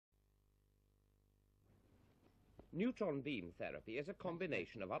Neutron beam therapy is a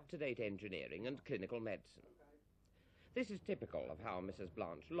combination of up-to-date engineering and clinical medicine. This is typical of how Mrs.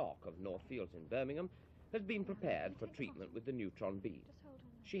 Blanche Locke of Northfields in Birmingham has been prepared for treatment with the neutron beam.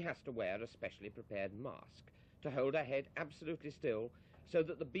 She has to wear a specially prepared mask to hold her head absolutely still so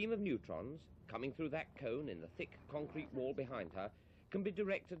that the beam of neutrons, coming through that cone in the thick concrete wall behind her, can be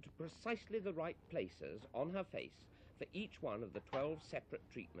directed to precisely the right places on her face for each one of the 12 separate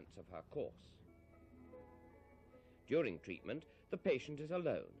treatments of her course. During treatment, the patient is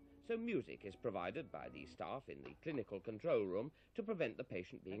alone, so music is provided by the staff in the clinical control room to prevent the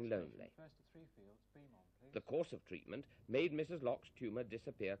patient being lonely. The course of treatment made Mrs. Locke's tumour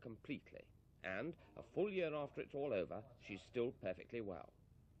disappear completely, and a full year after it's all over, she's still perfectly well.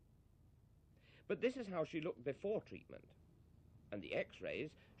 But this is how she looked before treatment, and the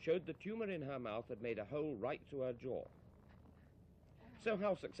X-rays showed the tumour in her mouth had made a hole right through her jaw. So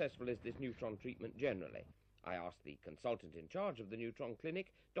how successful is this neutron treatment generally? I asked the consultant in charge of the Neutron Clinic,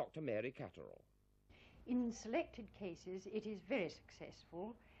 Dr. Mary Catterall. In selected cases, it is very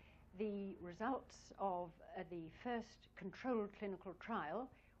successful. The results of the first controlled clinical trial,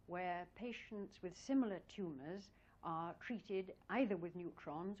 where patients with similar tumours are treated either with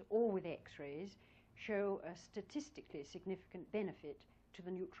neutrons or with X-rays, show a statistically significant benefit to the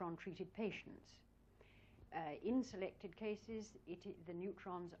neutron-treated patients. In selected cases, the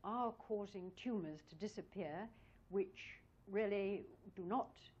neutrons are causing tumours to disappear, which really do not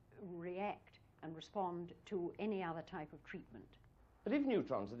react and respond to any other type of treatment. But if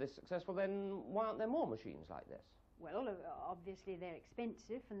neutrons are this successful, then why aren't there more machines like this? Well, obviously they're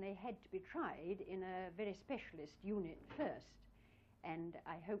expensive and they had to be tried in a very specialist unit first. And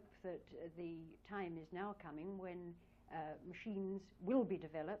I hope that the time is now coming when machines will be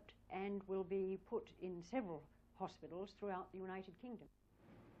developed and will be put in several hospitals throughout the United Kingdom.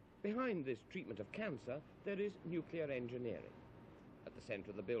 Behind this treatment of cancer, there is nuclear engineering. At the centre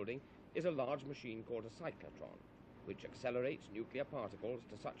of the building is a large machine called a cyclotron, which accelerates nuclear particles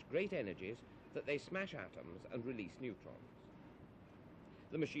to such great energies that they smash atoms and release neutrons.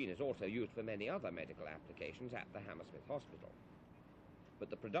 The machine is also used for many other medical applications at the Hammersmith Hospital. But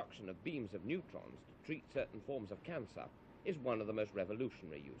the production of beams of neutrons to treat certain forms of cancer is one of the most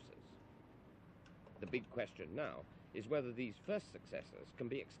revolutionary uses. The big question now is whether these first successes can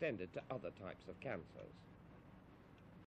be extended to other types of cancers.